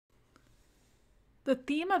The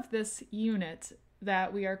theme of this unit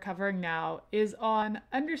that we are covering now is on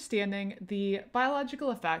understanding the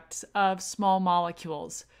biological effects of small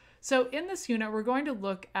molecules. So in this unit, we're going to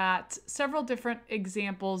look at several different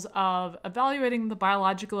examples of evaluating the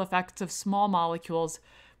biological effects of small molecules,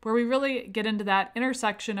 where we really get into that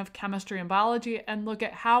intersection of chemistry and biology and look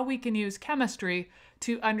at how we can use chemistry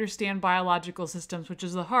to understand biological systems, which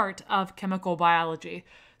is the heart of chemical biology.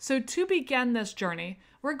 So to begin this journey,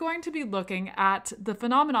 we're going to be looking at the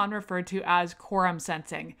phenomenon referred to as quorum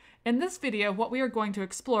sensing. In this video, what we are going to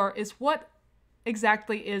explore is what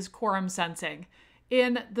exactly is quorum sensing.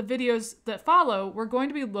 In the videos that follow, we're going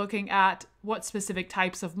to be looking at what specific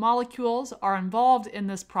types of molecules are involved in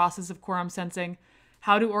this process of quorum sensing.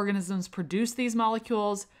 How do organisms produce these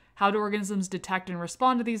molecules? How do organisms detect and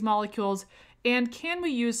respond to these molecules? And can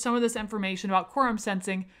we use some of this information about quorum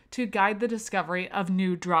sensing to guide the discovery of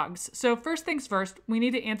new drugs? So first things first, we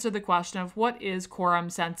need to answer the question of what is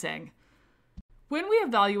quorum sensing? When we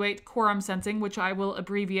evaluate quorum sensing, which I will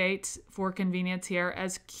abbreviate for convenience here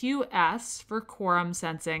as QS for quorum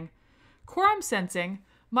sensing,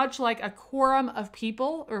 much like a quorum of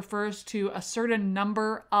people, refers to a certain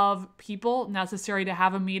number of people necessary to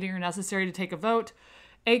have a meeting or necessary to take a vote.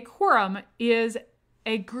 A quorum is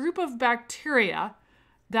a group of bacteria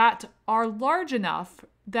that are large enough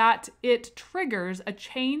that it triggers a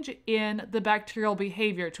change in the bacterial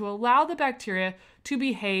behavior to allow the bacteria to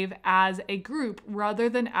behave as a group rather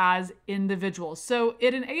than as individuals. So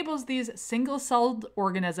it enables these single-celled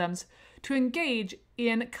organisms to engage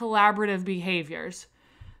in collaborative behaviors.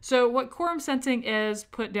 So what quorum sensing is,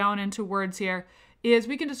 put down into words here, is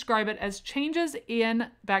we can describe it as changes in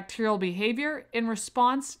bacterial behavior in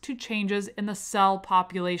response to changes in the cell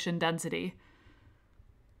population density.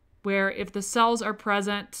 Where if the cells are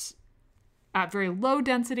present at very low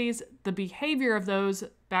densities, the behavior of those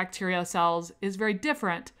bacteria cells is very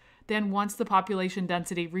different than once the population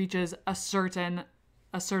density reaches a certain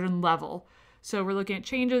level. So we're looking at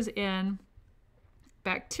changes in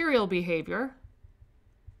bacterial behavior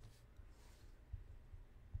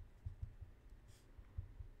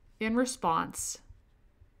in response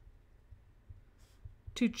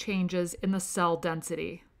to changes in the cell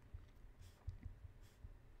density.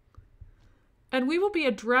 And we will be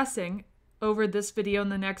addressing over this video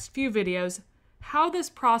and the next few videos how this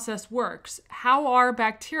process works. How are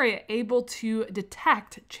bacteria able to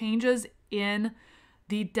detect changes in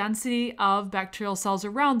the density of bacterial cells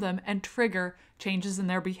around them and trigger changes in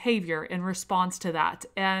their behavior in response to that?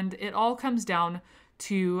 And it all comes down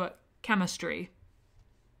to chemistry.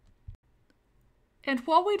 And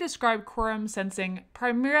while we describe quorum sensing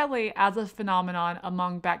primarily as a phenomenon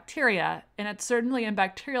among bacteria, and it's certainly in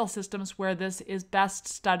bacterial systems where this is best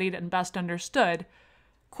studied and best understood,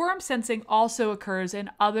 quorum sensing also occurs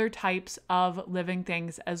in other types of living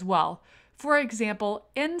things as well. For example,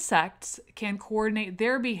 insects can coordinate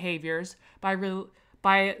their behaviors by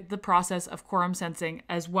the process of quorum sensing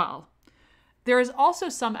as well. There is also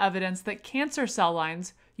some evidence that cancer cell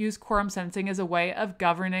lines use quorum sensing as a way of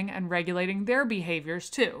governing and regulating their behaviors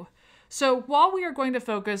too. So while we are going to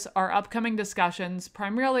focus our upcoming discussions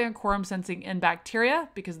primarily on quorum sensing in bacteria,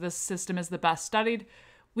 because this system is the best studied,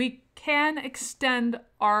 we can extend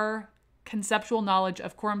our conceptual knowledge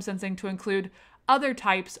of quorum sensing to include other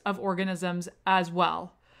types of organisms as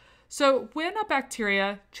well. So when a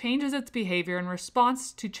bacteria changes its behavior in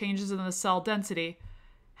response to changes in the cell density,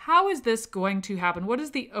 how is this going to happen? What is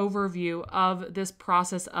the overview of this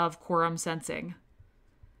process of quorum sensing?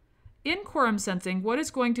 In quorum sensing, what is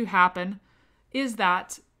going to happen is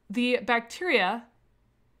that the bacteria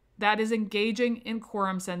that is engaging in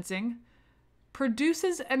quorum sensing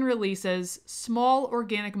produces and releases small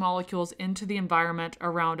organic molecules into the environment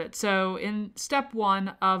around it. So in step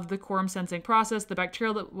one of the quorum sensing process, the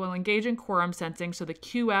bacteria that will engage in quorum sensing, so the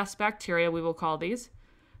QS bacteria, we will call these.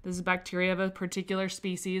 This is bacteria of a particular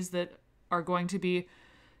species that are going to be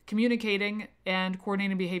communicating and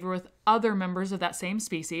coordinating behavior with other members of that same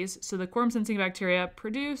species. So the quorum sensing bacteria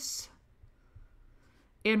produce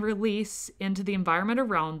and release into the environment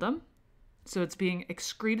around them. So it's being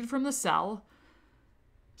excreted from the cell,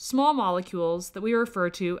 small molecules that we refer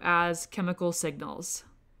to as chemical signals.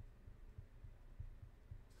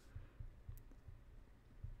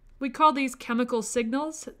 We call these chemical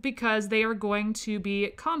signals because they are going to be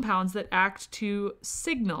compounds that act to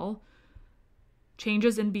signal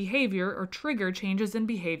changes in behavior or trigger changes in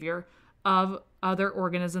behavior of other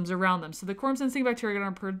organisms around them. So the quorum sensing bacteria are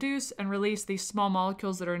going to produce and release these small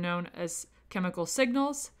molecules that are known as chemical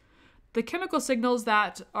signals. The chemical signals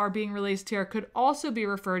that are being released here could also be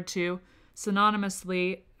referred to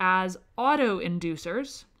synonymously as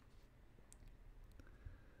autoinducers.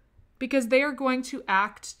 because they are going to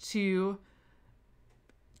act to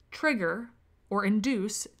trigger or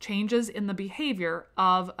induce changes in the behavior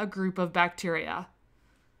of a group of bacteria.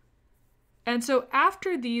 And so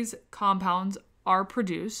after these compounds are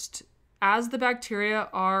produced, as the bacteria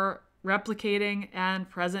are replicating and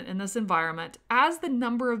present in this environment, as the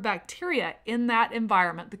number of bacteria in that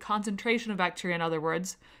environment, the concentration of bacteria, in other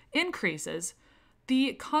words, increases,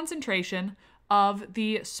 the concentration of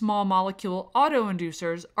the small molecule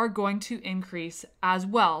autoinducers are going to increase as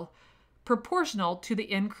well, proportional to the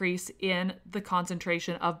increase in the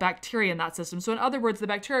concentration of bacteria in that system. So in other words, the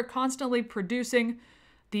bacteria are constantly producing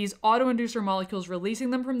these autoinducer molecules,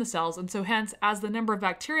 releasing them from the cells, and so hence, as the number of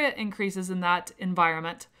bacteria increases in that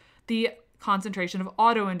environment, the concentration of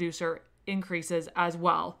autoinducer increases as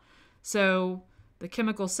well. So the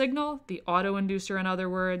chemical signal, the autoinducer in other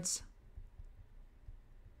words,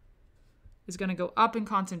 is going to go up in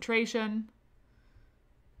concentration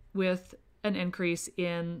with an increase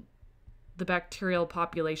in the bacterial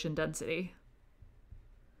population density.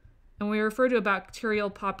 And when we refer to a bacterial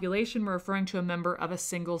population, we're referring to a member of a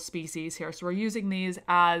single species here. So we're using these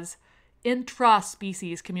as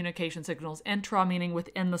intra-species communication signals. Intra meaning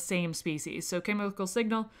within the same species. So chemical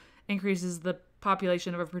signal increases the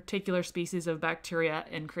population of a particular species of bacteria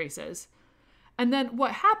increases. And then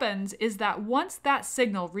what happens is that once that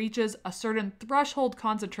signal reaches a certain threshold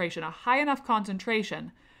concentration, a high enough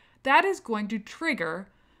concentration, that is going to trigger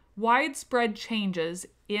widespread changes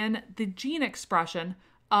in the gene expression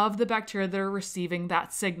of the bacteria that are receiving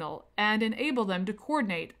that signal and enable them to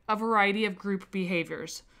coordinate a variety of group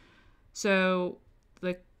behaviors. So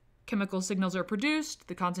the chemical signals are produced,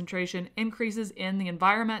 the concentration increases in the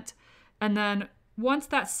environment, and then once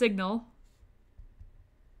that signal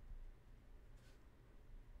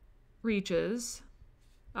reaches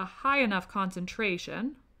a high enough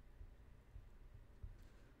concentration,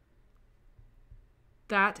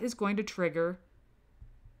 that is going to trigger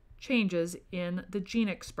changes in the gene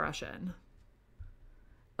expression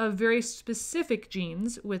of very specific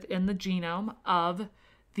genes within the genome of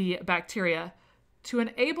the bacteria to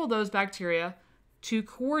enable those bacteria to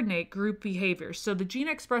coordinate group behaviors. So the gene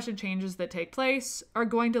expression changes that take place are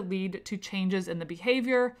going to lead to changes in the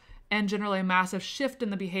behavior and generally a massive shift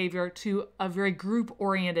in the behavior to a very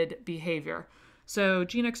group-oriented behavior. So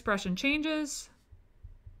gene expression changes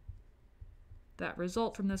that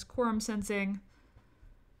result from this quorum sensing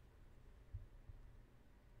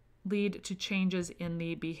lead to changes in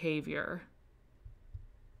the behavior.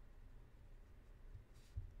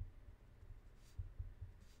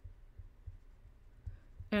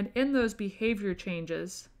 And in those behavior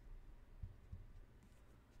changes,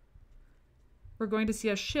 we're going to see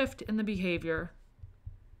a shift in the behavior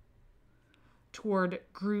toward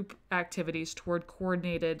group activities, toward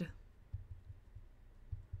coordinated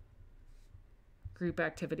group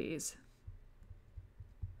activities.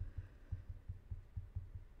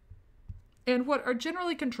 And what are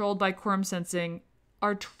generally controlled by quorum sensing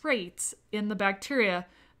are traits in the bacteria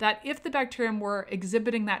that if the bacterium were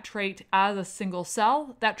exhibiting that trait as a single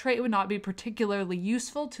cell, that trait would not be particularly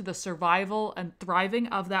useful to the survival and thriving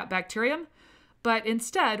of that bacterium. But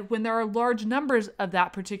instead, when there are large numbers of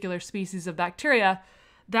that particular species of bacteria,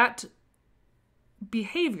 that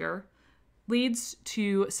behavior leads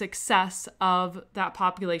to success of that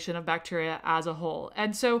population of bacteria as a whole.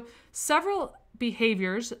 And so several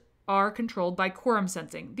behaviors are controlled by quorum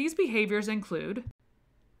sensing. These behaviors include,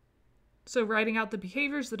 so writing out the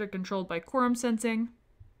behaviors that are controlled by quorum sensing,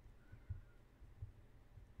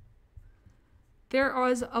 there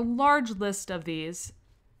is a large list of these.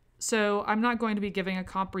 So I'm not going to be giving a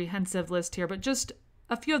comprehensive list here, but just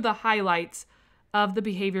a few of the highlights of the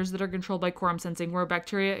behaviors that are controlled by quorum sensing, where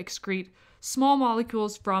bacteria excrete small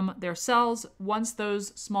molecules from their cells. Once those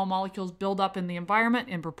small molecules build up in the environment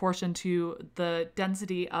in proportion to the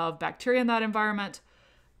density of bacteria in that environment,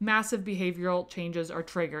 massive behavioral changes are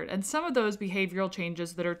triggered. And some of those behavioral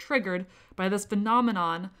changes that are triggered by this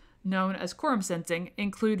phenomenon known as quorum sensing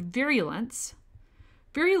include virulence.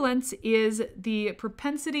 Virulence is the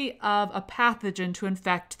propensity of a pathogen to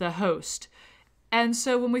infect the host. And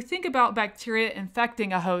so when we think about bacteria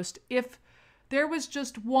infecting a host, if there was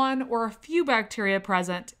just one or a few bacteria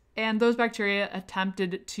present and those bacteria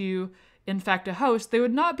attempted to infect a host, they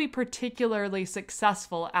would not be particularly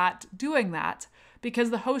successful at doing that because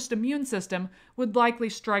the host immune system would likely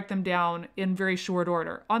strike them down in very short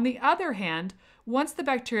order. On the other hand, once the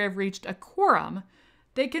bacteria have reached a quorum,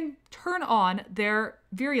 they can turn on their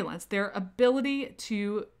virulence, their ability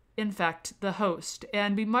to infect the host,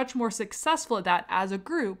 and be much more successful at that as a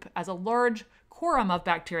group, as a large quorum of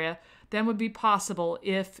bacteria, than would be possible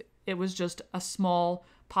if it was just a small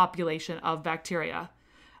population of bacteria.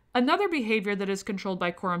 Another behavior that is controlled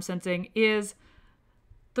by quorum sensing is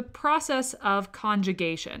the process of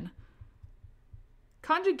conjugation.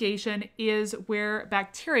 Conjugation is where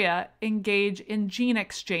bacteria engage in gene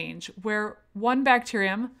exchange, where one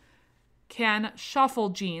bacterium can shuffle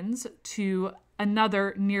genes to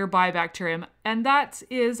another nearby bacterium, and that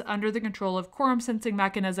is under the control of quorum sensing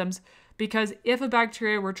mechanisms, because if a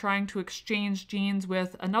bacteria were trying to exchange genes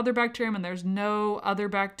with another bacterium and there's no other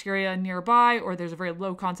bacteria nearby, or there's a very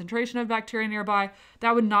low concentration of bacteria nearby,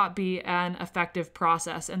 that would not be an effective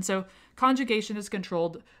process. And so conjugation is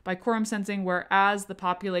controlled by quorum sensing, where as the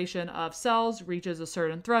population of cells reaches a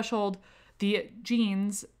certain threshold, the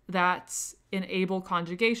genes that enable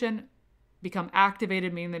conjugation become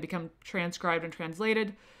activated, meaning they become transcribed and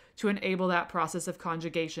translated to enable that process of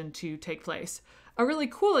conjugation to take place. A really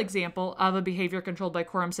cool example of a behavior controlled by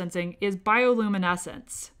quorum sensing is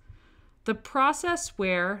bioluminescence, the process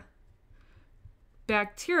where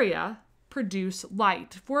bacteria produce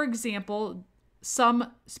light. For example,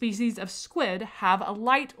 some species of squid have a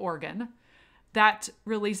light organ that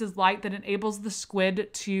releases light that enables the squid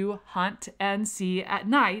to hunt and see at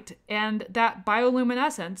night, and that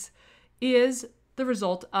bioluminescence is the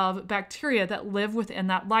result of bacteria that live within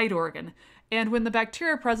that light organ. And when the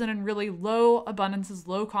bacteria are present in really low abundances,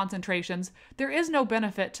 low concentrations, there is no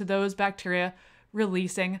benefit to those bacteria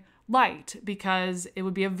releasing light, because it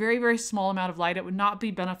would be a very, very small amount of light. It would not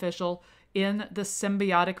be beneficial in the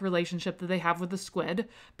symbiotic relationship that they have with the squid.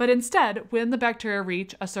 But instead, when the bacteria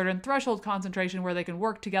reach a certain threshold concentration where they can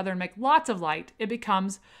work together and make lots of light, it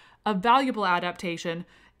becomes a valuable adaptation.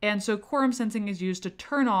 And so quorum sensing is used to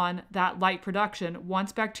turn on that light production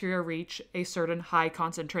once bacteria reach a certain high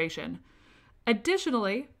concentration.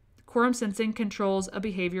 Additionally, quorum sensing controls a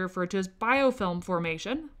behavior referred to as biofilm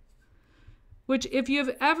formation, which, if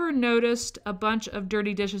you've ever noticed a bunch of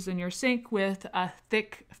dirty dishes in your sink with a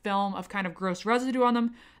thick film of kind of gross residue on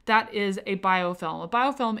them, that is a biofilm. A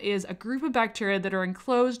biofilm is a group of bacteria that are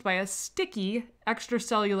enclosed by a sticky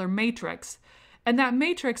extracellular matrix. And that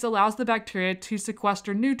matrix allows the bacteria to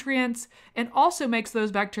sequester nutrients and also makes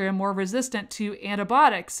those bacteria more resistant to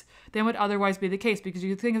antibiotics than would otherwise be the case, because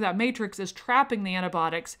you think of that matrix as trapping the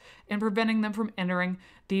antibiotics and preventing them from entering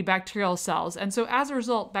the bacterial cells. And so as a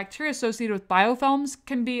result, bacteria associated with biofilms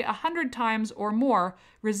can be 100 times or more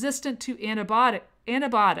resistant to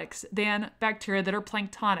antibiotics than bacteria that are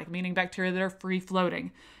planktonic, meaning bacteria that are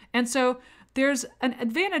free-floating. And so there's an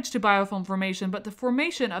advantage to biofilm formation, but the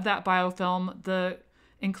formation of that biofilm, the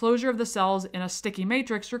enclosure of the cells in a sticky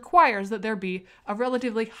matrix, requires that there be a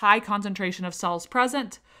relatively high concentration of cells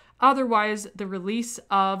present. Otherwise, the release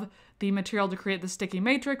of the material to create the sticky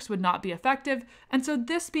matrix would not be effective. And so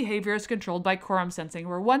this behavior is controlled by quorum sensing,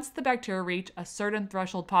 where once the bacteria reach a certain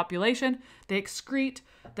threshold population, they excrete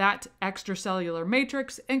that extracellular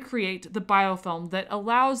matrix and create the biofilm that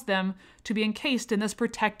allows them to be encased in this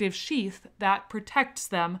protective sheath that protects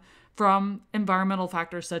them from environmental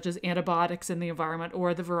factors such as antibiotics in the environment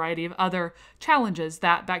or the variety of other challenges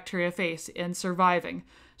that bacteria face in surviving.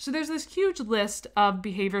 So there's this huge list of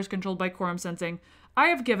behaviors controlled by quorum sensing. I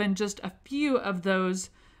have given just a few of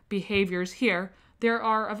those behaviors here. There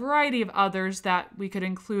are a variety of others that we could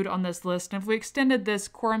include on this list. And if we extended this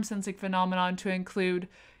quorum sensing phenomenon to include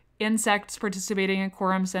insects participating in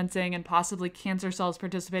quorum sensing and possibly cancer cells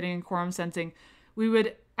participating in quorum sensing, we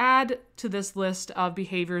would add to this list of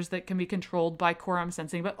behaviors that can be controlled by quorum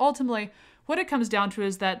sensing. But ultimately, what it comes down to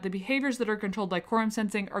is that the behaviors that are controlled by quorum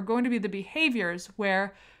sensing are going to be the behaviors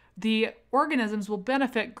where the organisms will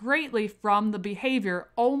benefit greatly from the behavior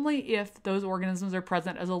only if those organisms are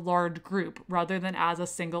present as a large group rather than as a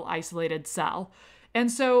single isolated cell.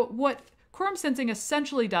 And so what quorum sensing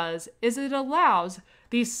essentially does is it allows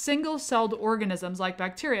these single-celled organisms like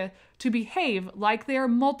bacteria to behave like they are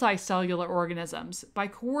multicellular organisms by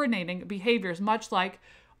coordinating behaviors, much like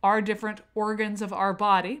our different organs of our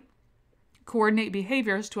body coordinate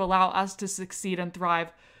behaviors to allow us to succeed and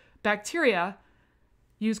thrive. Bacteria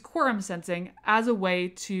use quorum sensing as a way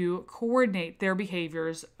to coordinate their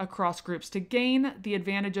behaviors across groups to gain the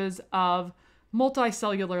advantages of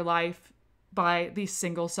multicellular life by these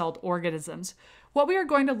single-celled organisms. What we are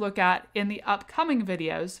going to look at in the upcoming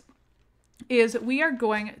videos is we are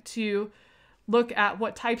going to look at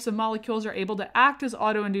what types of molecules are able to act as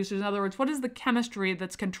autoinducers. In other words, what is the chemistry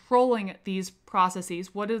that's controlling these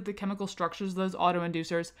processes? What are the chemical structures of those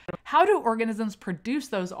autoinducers? How do organisms produce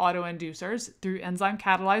those autoinducers through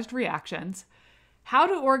enzyme-catalyzed reactions? How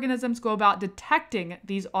do organisms go about detecting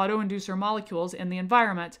these autoinducer molecules in the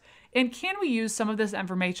environment? And can we use some of this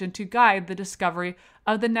information to guide the discovery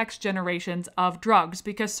of the next generations of drugs?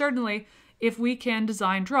 Because certainly, if we can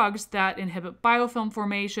design drugs that inhibit biofilm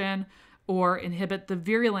formation or inhibit the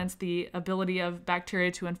virulence, the ability of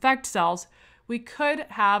bacteria to infect cells, we could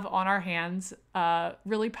have on our hands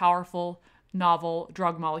really powerful novel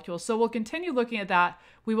drug molecules. So we'll continue looking at that.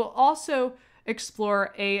 We will also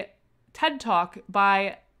explore a TED Talk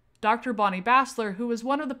by Dr. Bonnie Bassler, who was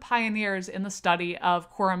one of the pioneers in the study of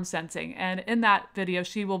quorum sensing. And in that video,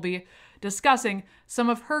 she will be discussing some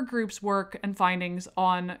of her group's work and findings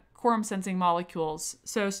on quorum sensing molecules.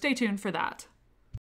 So stay tuned for that.